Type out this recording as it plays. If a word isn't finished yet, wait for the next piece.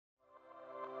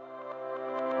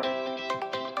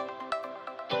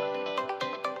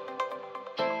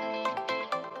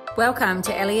Welcome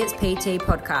to Elliot's PT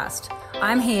podcast.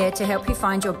 I'm here to help you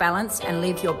find your balance and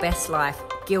live your best life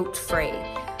guilt-free.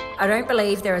 I don't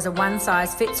believe there is a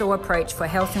one-size-fits-all approach for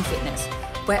health and fitness.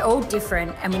 We're all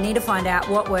different and we need to find out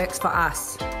what works for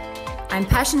us. I'm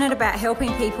passionate about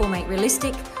helping people make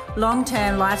realistic,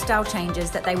 long-term lifestyle changes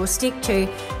that they will stick to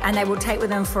and they will take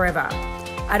with them forever.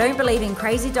 I don't believe in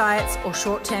crazy diets or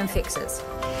short-term fixes.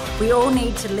 We all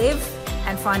need to live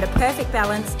and find a perfect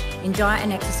balance in diet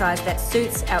and exercise that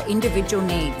suits our individual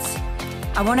needs.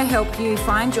 I want to help you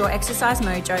find your exercise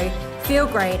mojo, feel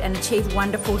great and achieve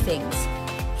wonderful things.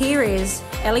 Here is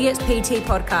Elliot's PT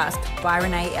podcast by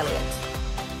Renee Elliott.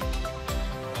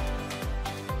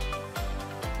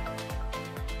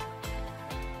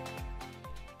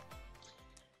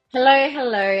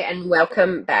 Hello, and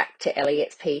welcome back to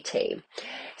Elliot's PT.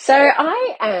 So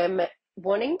I am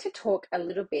wanting to talk a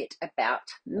little bit about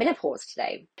menopause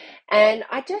today. And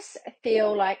I just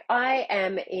feel like I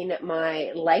am in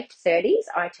my late 30s.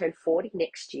 I turn 40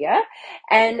 next year.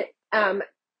 And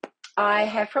I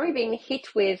have probably been hit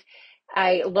with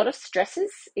a lot of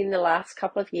stresses in the last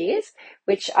couple of years,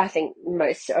 which I think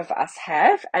most of us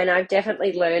have. And I've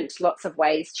definitely learned lots of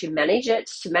ways to manage it,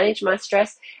 to manage my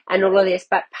stress and all of this.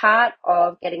 But part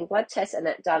of getting blood tests and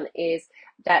that done is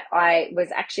that I was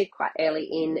actually quite early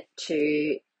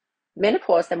into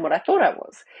menopause than what I thought I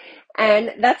was.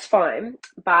 And that's fine.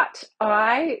 But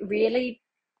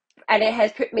and it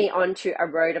has put me onto a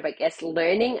road of, I guess,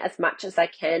 learning as much as I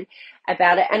can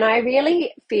about it. And I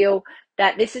really feel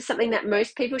that this is something that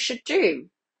most people should do.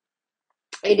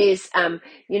 It is,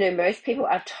 most people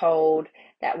are told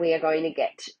that we are going to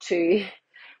get to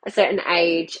a certain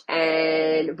age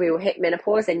and we will hit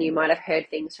menopause, and you might have heard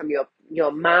things from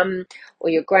your mum or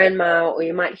your grandma, or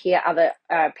you might hear other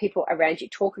people around you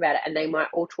talk about it, and they might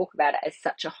all talk about it as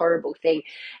such a horrible thing.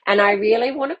 And I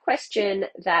really want to question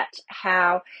that,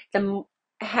 how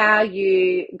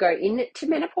you go into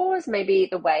menopause, maybe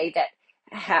the way that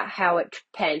how it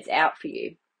pans out for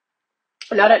you.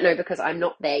 And I don't know, because I'm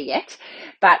not there yet,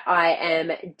 but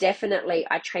I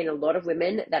train a lot of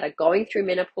women that are going through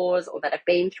menopause or that have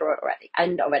been through it or at the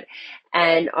end of it.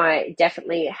 And I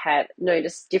definitely have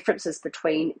noticed differences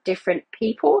between different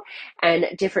people and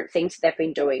different things they've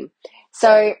been doing.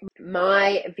 So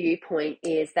my viewpoint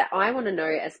is that I want to know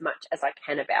as much as I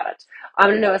can about it. I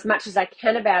want to know as much as I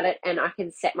can about it, and I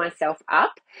can set myself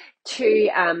up to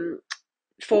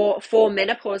for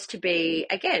menopause to be,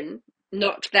 again,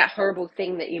 not that horrible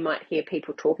thing that you might hear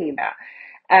people talking about.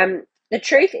 The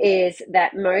truth is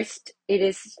that it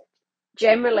is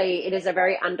a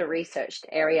very under-researched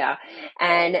area,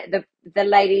 and the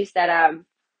ladies that are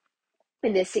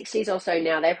in their 60s or so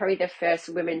now, they're probably the first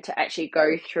women to actually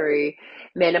go through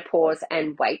menopause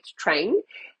and weight train,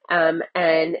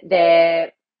 and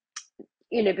they're,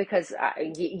 because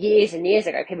years and years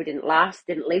ago, people didn't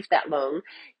live that long,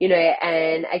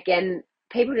 and again,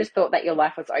 people just thought that your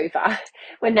life was over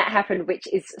when that happened, which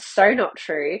is so not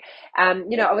true.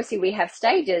 Obviously we have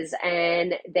stages,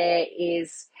 and there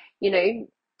is,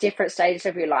 different stages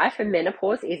of your life, and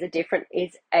menopause is a different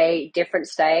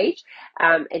stage.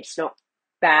 It's not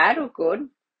bad or good.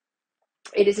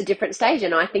 It is a different stage,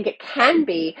 and I think it can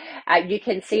be, you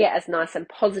can see it as nice and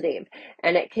positive,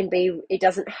 and it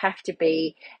doesn't have to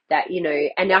be that,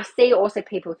 and I see also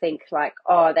people think like,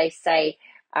 they say,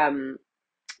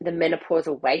 the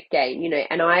menopausal weight gain,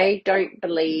 and I don't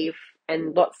believe,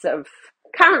 and lots of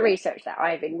current research that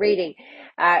I've been reading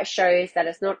shows that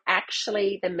it's not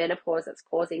actually the menopause that's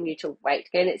causing you to weight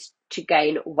gain, it's to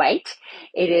gain weight.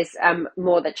 It is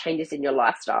more the changes in your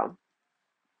lifestyle.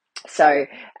 So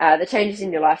the changes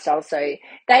in your lifestyle, so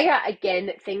they are,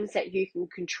 again, things that you can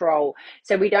control.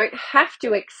 So we don't have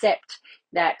to accept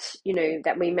that,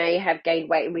 that we may have gained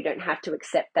weight, and we don't have to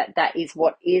accept that that is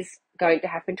what is going to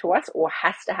happen to us or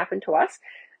has to happen to us.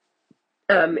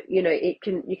 You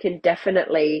can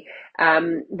definitely,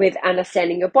 with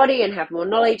understanding your body and have more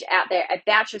knowledge out there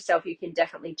about yourself, you can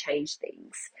definitely change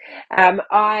things.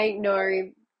 I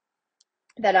know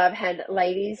that I've had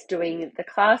ladies doing the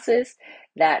classes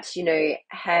that,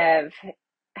 have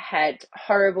had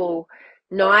horrible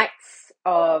nights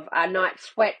of night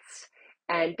sweats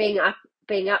and being up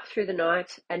through the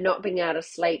night and not being able to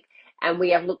sleep. And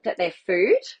we have looked at their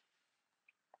food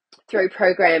through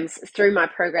my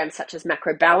programs such as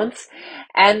Macro Balance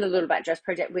and the Little Black Dress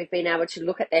Project. We've been able to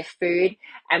look at their food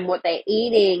and what they're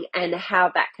eating and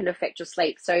how that can affect your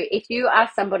sleep. So if you are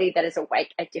somebody that is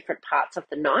awake at different parts of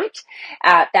the night,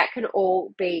 that can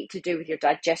all be to do with your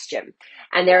digestion.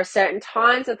 And there are certain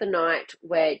times of the night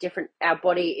where our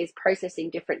body is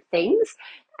processing different things,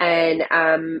 and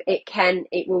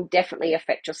it will definitely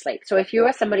affect your sleep. So if you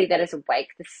are somebody that is awake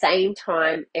the same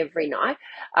time every night,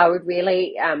 I would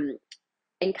really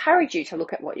encourage you to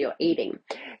look at what you're eating.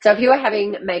 So if you are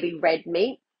having maybe red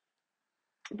meat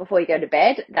before you go to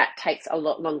bed, that takes a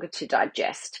lot longer to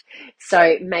digest.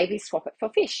 So maybe swap it for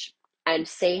fish and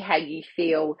see how you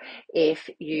feel if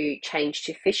you change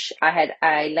to fish. I had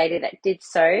a lady that did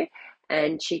so,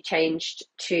 and she changed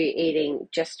to eating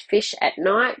just fish at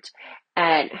night,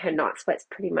 and her night sweats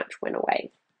pretty much went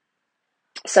away.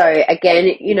 So again,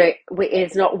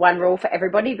 it's not one rule for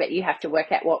everybody, but you have to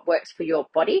work out what works for your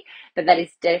body. But that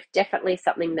is definitely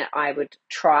something that I would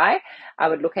try. I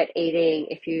would look at eating,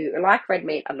 if you like red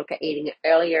meat, I'd look at eating it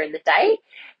earlier in the day,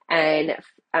 and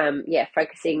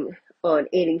focusing on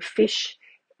eating fish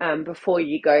before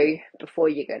you go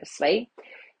to sleep.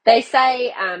 They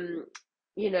say, and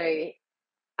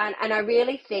I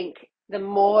really think the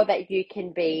more that you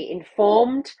can be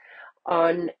informed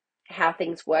on how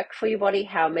things work for your body,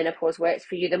 how menopause works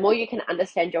for you, the more you can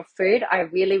understand your food. I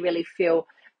really, really feel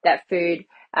that food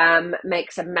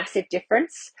makes a massive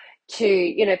difference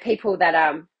to, people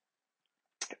that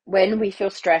when we feel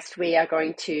stressed, we are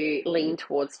going to lean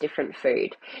towards different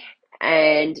food.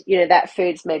 And, that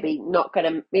food's maybe not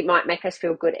going to, it might make us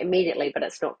feel good immediately, but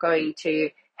it's not going to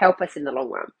help us in the long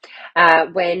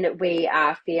run. When we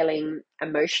are feeling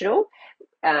emotional,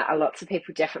 lots of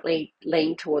people definitely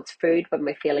lean towards food when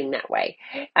we're feeling that way.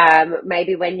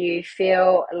 Maybe when you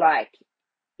feel like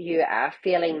you are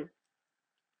feeling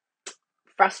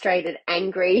frustrated,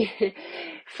 angry,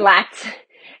 flat,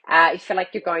 you feel like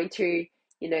you're going to,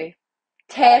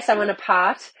 tear someone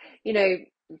apart,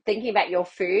 thinking about your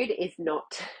food is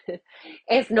not,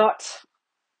 is not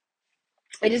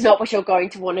it is not what you're going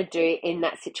to want to do in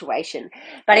that situation.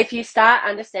 But if you start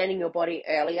understanding your body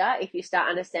earlier, if you start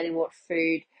understanding what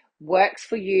food works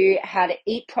for you, how to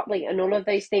eat properly, and all of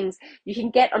those things, you can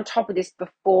get on top of this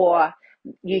before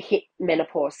you hit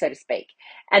menopause, so to speak.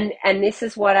 And this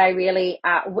is what I really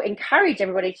encourage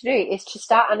everybody to do, is to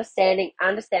start understanding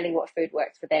what food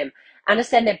works for them,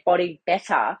 understand their body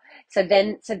better. So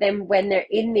then when they're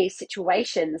in these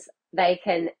situations, they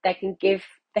can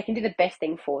do the best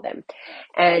thing for them.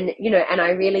 And I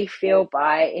really feel,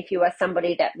 if you are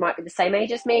somebody that might be the same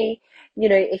age as me,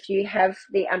 if you have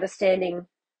the understanding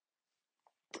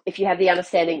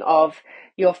of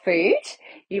your food,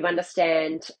 you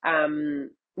understand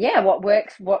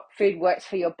what food works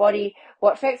for your body,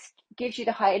 what foods gives you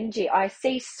the high energy. I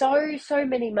see so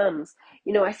many mums,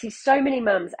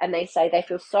 and they say they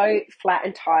feel so flat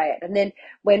and tired, and then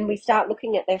when we start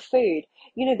looking at their food,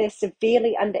 they're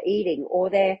severely under eating, or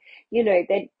they're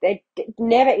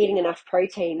never eating enough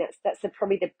protein. That's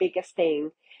probably the biggest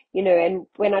thing. And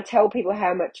when I tell people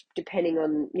how much, depending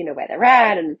on where they're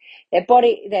at and their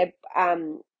body,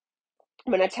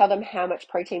 when I tell them how much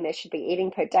protein they should be eating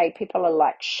per day, people are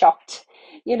like shocked,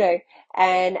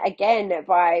 and again,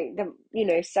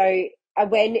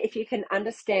 if you can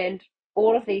understand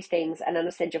all of these things and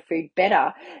understand your food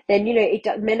better, then,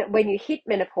 when you hit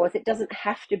menopause, it doesn't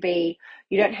have to be,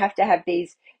 you don't have to have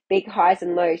these big highs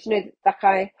and lows. Like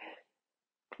I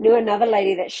knew another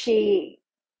lady that she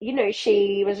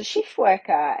was a shift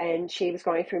worker, and she was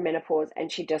going through menopause,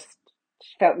 and she just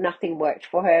felt nothing worked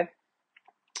for her.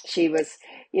 She was,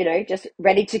 just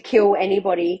ready to kill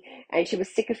anybody, and she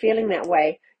was sick of feeling that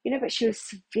way, but she was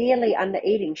severely under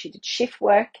eating. She did shift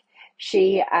work.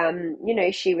 She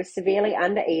was severely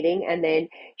under eating, and then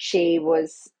she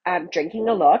was drinking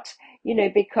a lot,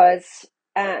 because,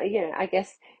 I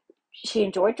guess she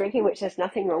enjoyed drinking, which there's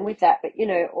nothing wrong with that, but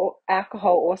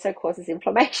alcohol also causes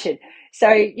inflammation. So,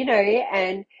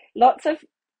 and lots of,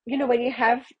 when you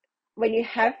have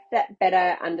that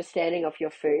better understanding of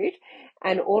your food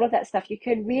and all of that stuff, you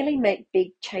can really make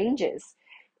big changes.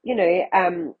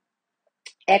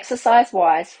 Exercise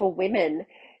wise,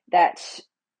 that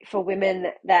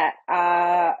that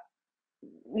are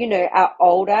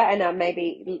older and are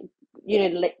maybe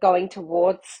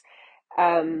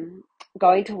um,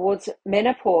 going towards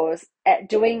menopause, at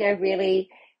doing a really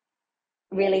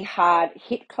really hard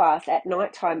hit class at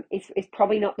nighttime is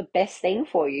probably not the best thing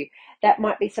for you. That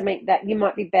might be something that you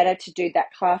might be better to do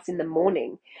that class in the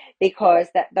morning, because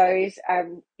those are,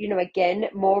 again,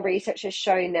 more research has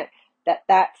shown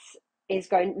that's is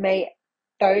going may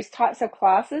those types of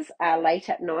classes are late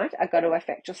at night are going to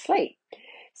affect your sleep.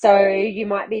 So you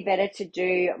might be better to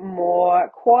do more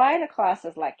quieter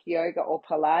classes like yoga or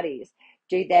Pilates.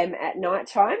 Do them at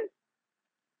nighttime,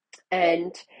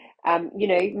 and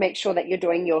make sure that you're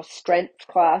doing your strength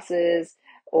classes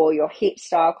or your hip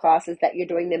style classes, that you're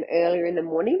doing them earlier in the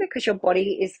morning, because your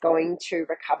body is going to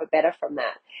recover better from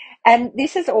that. And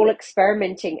this is all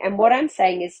experimenting. And what I'm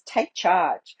saying is take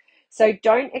charge. So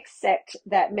don't accept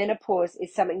that menopause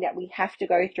is something that we have to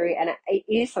go through, and it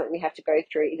is something we have to go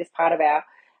through. It is part of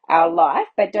our life,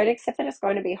 but don't accept that it's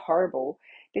going to be horrible,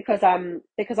 because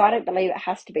I don't believe it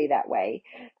has to be that way.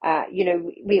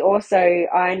 We also,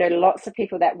 I know lots of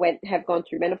people that have gone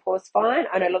through menopause fine.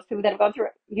 I know lots of people that have gone through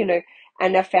it,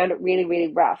 and have found it really,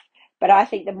 really rough. But I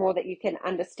think the more that you can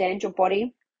understand your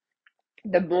body,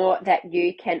 the more that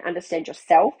you can understand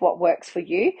yourself, what works for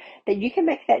you, that you can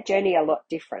make that journey a lot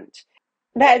different.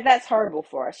 That's horrible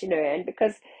for us, and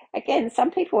because again,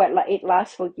 some people it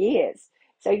lasts for years.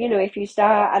 So, if you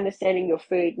start understanding your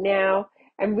food now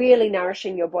and really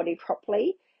nourishing your body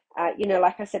properly,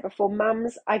 like I said before,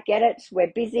 mums, I get it.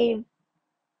 We're busy,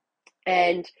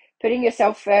 and putting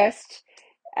yourself first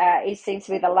it seems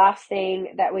to be the last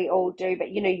thing that we all do.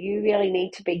 But you really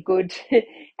need to be good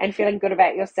and feeling good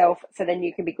about yourself, so then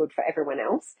you can be good for everyone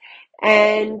else.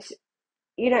 And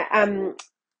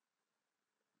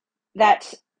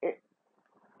that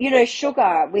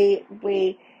sugar,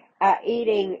 we are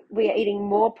eating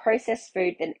more processed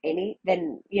food than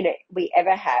we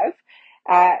ever have.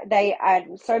 They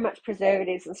add so much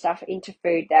preservatives and stuff into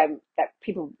food that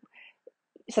people,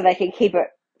 so they can keep it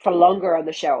for longer on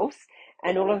the shelves,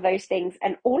 and all of those things.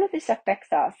 And all of this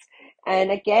affects us.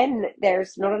 And again,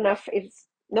 there's not enough, it's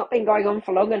not been going on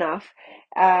for long enough,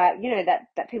 that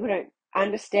people don't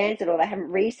understand it, or they haven't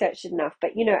researched it enough.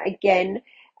 But, again,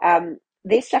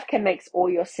 this stuff can make all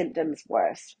your symptoms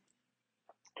worse.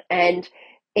 And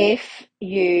if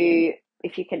you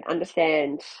if you can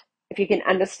understand if you can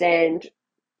understand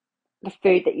the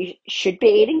food that you should be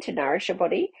eating to nourish your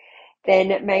body,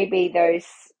 then maybe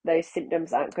those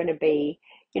symptoms aren't going to be,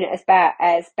 as bad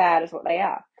as what they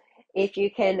are. If you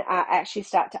can actually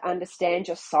start to understand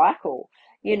your cycle,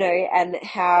 and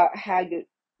how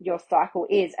your cycle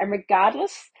is, and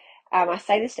regardless, I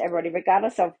say this to everybody,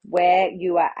 regardless of where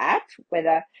you are at,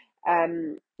 whether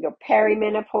you're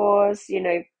perimenopause,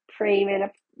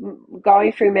 premenopause,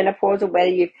 going through menopause, or whether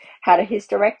you've had a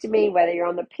hysterectomy, whether you're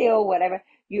on the pill, whatever,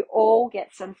 you all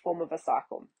get some form of a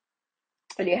cycle,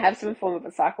 and you have some form of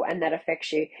a cycle, and that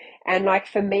affects you. And like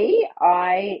for me,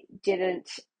 I didn't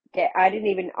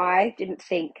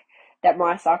think that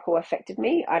my cycle affected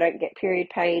me. I don't get period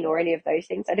pain or any of those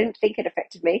things. I didn't think it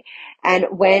affected me. And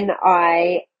when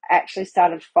I actually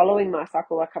started following my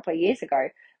cycle a couple of years ago,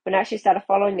 when I actually started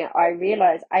following it, I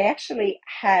realized I actually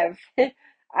have,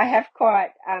 I have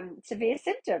quite severe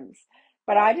symptoms.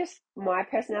 But my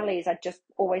personality is, I just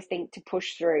always think to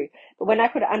push through. But when I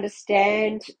could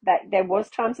understand that there was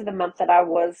times of the month that I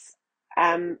was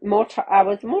more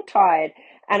tired,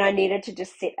 and I needed to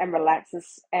just sit and relax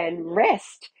and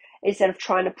rest instead of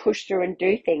trying to push through and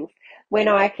do things. When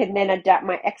I can then adapt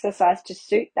my exercise to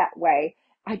suit that way,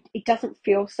 it doesn't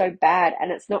feel so bad,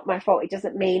 and it's not my fault. It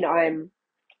doesn't mean I'm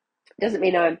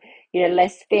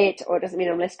less fit, or it doesn't mean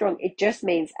I'm less strong. It just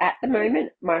means at the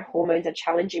moment my hormones are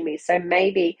challenging me. So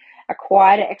maybe a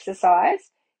quieter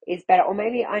exercise is better, or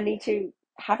maybe I need to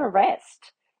have a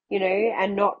rest,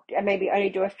 and maybe only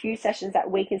do a few sessions that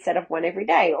week instead of one every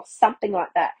day, or something like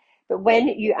that. But when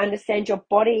you understand your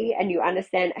body and you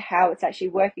understand how it's actually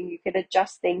working, you can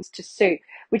adjust things to suit,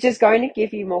 which is going to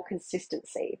give you more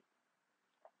consistency.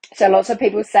 So lots of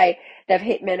people say they've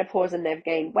hit menopause and they've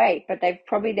gained weight, but their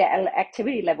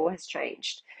activity level has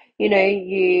changed.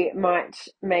 You might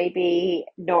maybe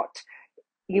not,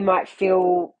 you might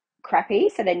feel crappy,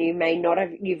 so then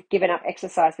you've given up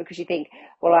exercise because you think,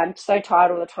 well, I'm so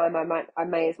tired all the time, I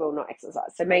may as well not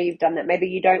exercise. So maybe you've done that. Maybe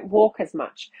you don't walk as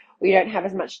much, or you don't have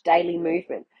as much daily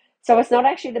movement. So it's not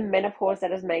actually the menopause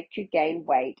that has made you gain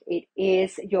weight. It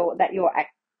is your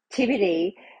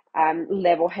activity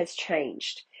level has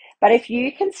changed. But if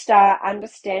you can start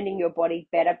understanding your body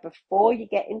better before you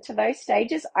get into those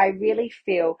stages, I really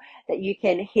feel that you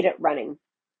can hit it running.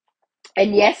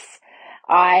 And yes,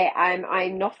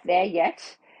 I'm not there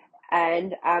yet,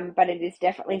 and but it is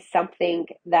definitely something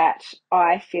that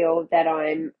I feel like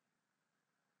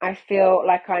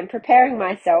I'm preparing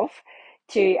myself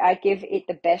to give it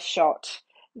the best shot,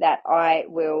 that I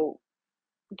will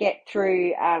get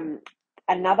through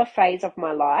another phase of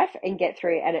my life and get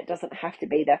through, and it doesn't have to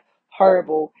be the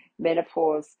horrible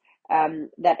menopause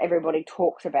that everybody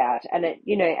talks about. And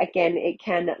again, it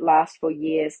can last for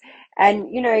years. And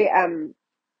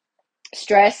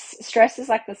stress is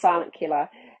like the silent killer,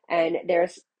 and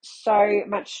there's so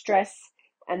much stress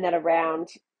and that around,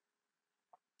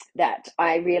 that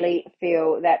I really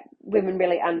feel that women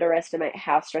really underestimate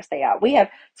how stressed they are. We have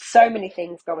so many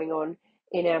things going on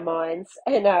in our minds,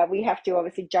 and we have to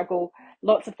obviously juggle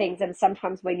lots of things. And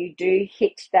sometimes when you do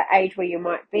hit the age where you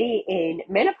might be in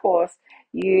menopause,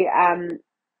 you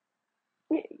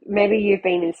maybe you've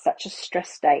been in such a stress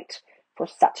state for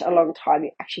such a long time,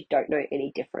 you actually don't know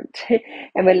any different.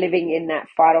 And we're living in that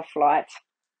fight or flight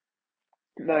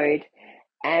mode.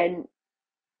 And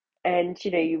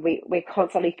we're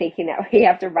constantly thinking that we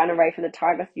have to run away from the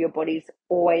tiger. So your body's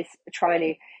always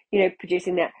trying to,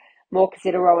 producing that more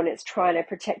cortisol, and it's trying to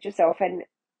protect yourself.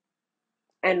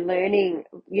 And learning,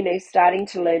 starting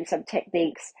to learn some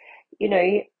techniques,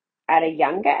 at a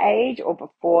younger age or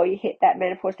before you hit that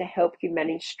menopause to help you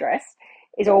manage stress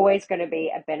is always going to be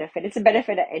a benefit. It's a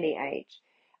benefit at any age.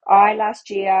 I last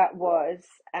year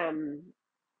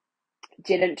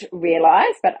didn't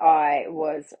realize, but I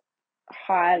was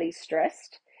highly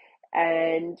stressed,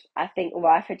 and I think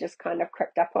life had just kind of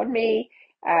crept up on me,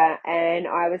 and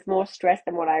I was more stressed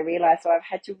than what I realized. So I've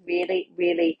had to really,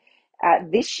 really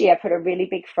this year put a really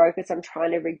big focus on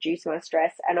trying to reduce my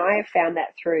stress, and I have found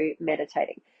that through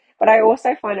meditating. But I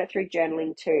also find it through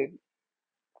journaling too.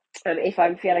 If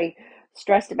I'm feeling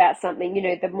stressed about something,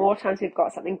 the more times we've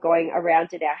got something going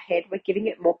around in our head, we're giving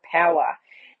it more power.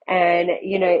 And,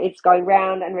 it's going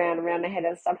round and round and round the head.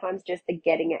 And sometimes just the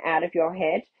getting it out of your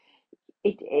head,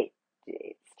 it's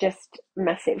just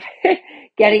massive.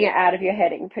 Getting it out of your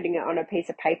head and putting it on a piece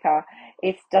of paper,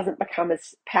 it doesn't become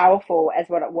as powerful as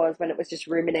what it was when it was just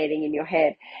ruminating in your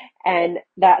head. And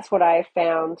that's what I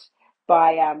found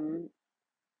by,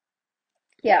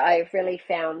 I've really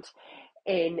found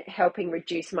in helping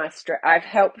reduce my stress. I've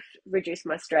helped reduce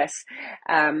my stress,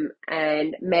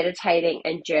 and meditating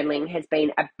and journaling has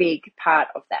been a big part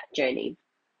of that journey.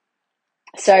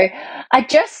 So I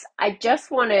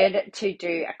just wanted to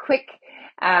do a quick,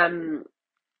 I'm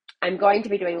going to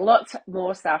be doing lots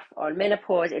more stuff on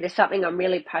menopause. It is something I'm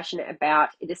really passionate about.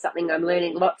 It is something I'm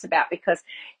learning lots about because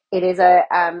it is a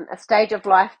stage of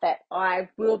life that I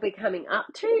will be coming up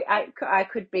to. I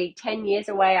could be 10 years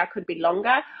away, I could be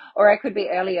longer, or I could be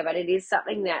earlier, but it is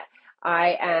something that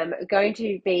I am going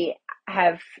to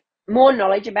have more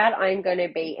knowledge about. I'm going to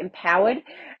be empowered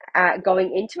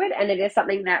going into it, and it is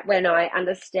something that when I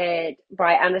understand,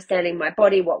 by understanding my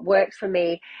body, what works for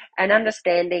me, and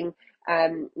understanding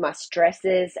my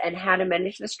stresses and how to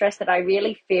manage the stress, that I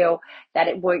really feel that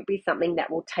it won't be something that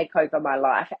will take over my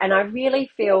life. And I really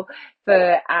feel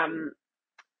for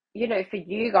for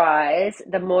you guys,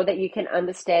 the more that you can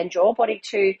understand your body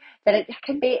too, that it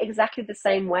can be exactly the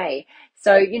same way.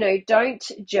 So don't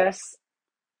just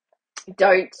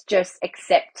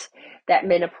accept that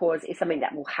menopause is something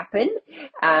that will happen,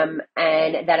 and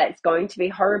that it's going to be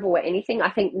horrible or anything. I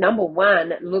think number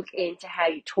one, look into how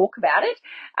you talk about it.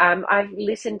 I've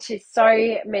listened to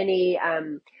so many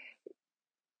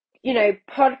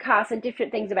podcasts and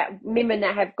different things about women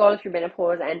that have gone through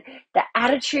menopause and the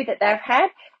attitude that they've had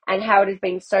and how it has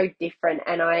been so different.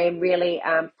 And I am really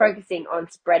focusing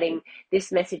on spreading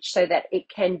this message so that it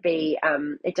can be,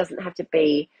 it doesn't have to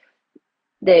be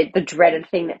the dreaded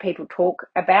thing that people talk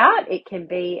about. It can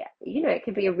be, it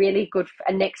can be a really good,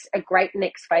 a great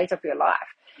next phase of your life.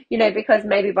 Because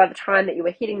maybe by the time that you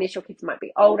were hitting this, your kids might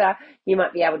be older. You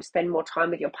might be able to spend more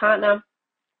time with your partner,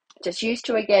 just used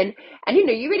to again. And you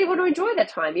really want to enjoy that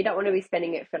time. You don't want to be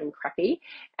spending it feeling crappy.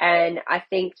 And I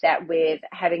think that with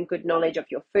having good knowledge of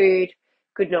your food,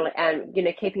 good knowledge, and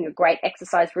keeping a great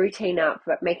exercise routine up,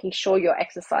 but making sure you're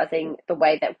exercising the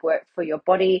way that works for your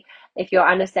body, if you're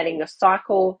understanding your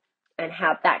cycle and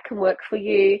how that can work for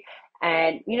you.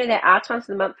 And there are times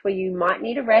in the month where you might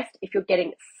need a rest. If you're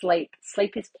getting sleep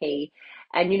is key.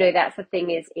 And that's the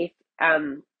thing, is if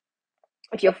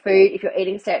you're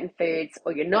eating certain foods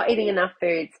or you're not eating enough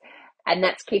foods and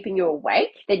that's keeping you awake,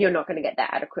 then you're not going to get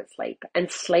that adequate sleep.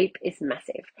 And sleep is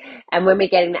massive. And when we're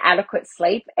getting the adequate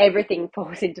sleep, everything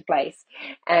falls into place.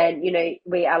 And,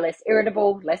 we are less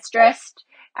irritable, less stressed.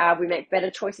 We make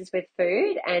better choices with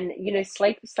food, and,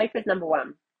 sleep is number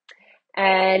one.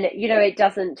 And, it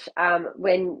doesn't,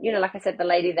 when, like I said, the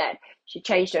lady that she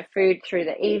changed her food through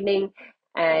the evening,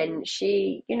 and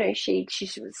she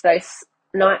those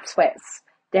night sweats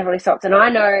definitely stopped. And I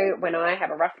know when I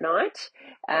have a rough night,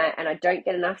 and I don't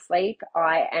get enough sleep,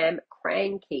 I am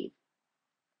cranky.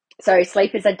 So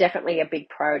sleep is definitely a big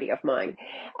priority of mine.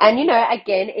 And,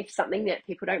 again, it's something that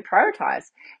people don't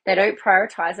prioritize. They don't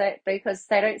prioritize it because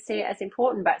they don't see it as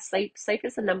important, but sleep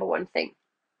is the number one thing.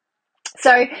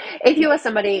 So if you are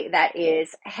somebody that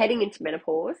is heading into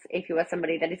menopause, if you are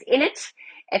somebody that is in it,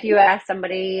 if you are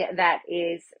somebody that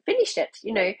is finished it,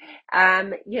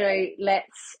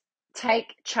 let's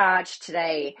take charge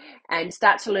today and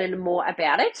start to learn more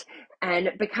about it.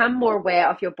 and become more aware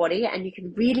of your body, and you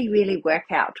can really, really work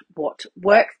out what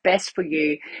works best for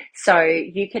you so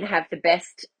you can have the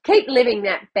best, keep living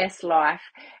that best life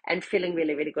and feeling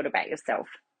really, really good about yourself.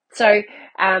 So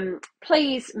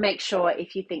please make sure,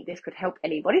 if you think this could help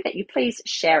anybody, that you please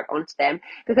share it onto them,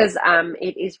 because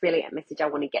it is really a message I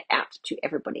want to get out to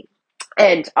everybody.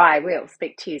 And I will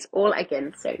speak to you all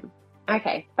again soon.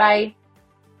 Okay, bye.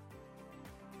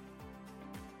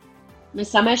 The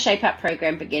Summer Shape Up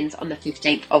program begins on the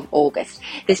 15th of August.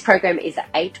 This program is an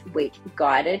 8-week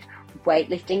guided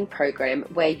weightlifting program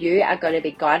where you are going to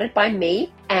be guided by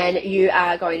me, and you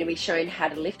are going to be shown how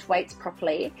to lift weights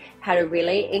properly, how to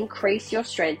really increase your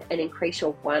strength and increase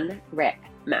your 1 rep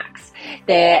max.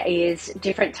 There is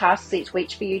different tasks each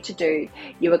week for you to do.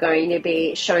 You are going to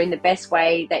be shown the best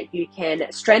way that you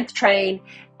can strength train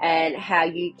and how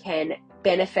you can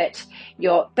benefit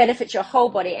your whole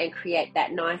body and create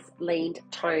that nice lean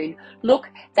tone look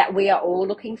that we are all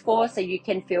looking for, so you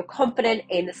can feel confident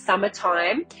in the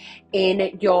summertime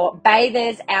in your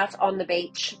bathers out on the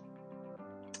beach.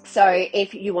 So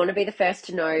if you want to be the first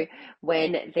to know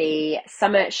when the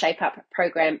Summer Shape Up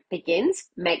program begins,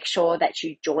 make sure that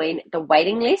you join the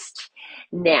waiting list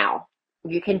now.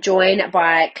 You can join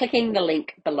by clicking the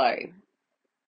link below.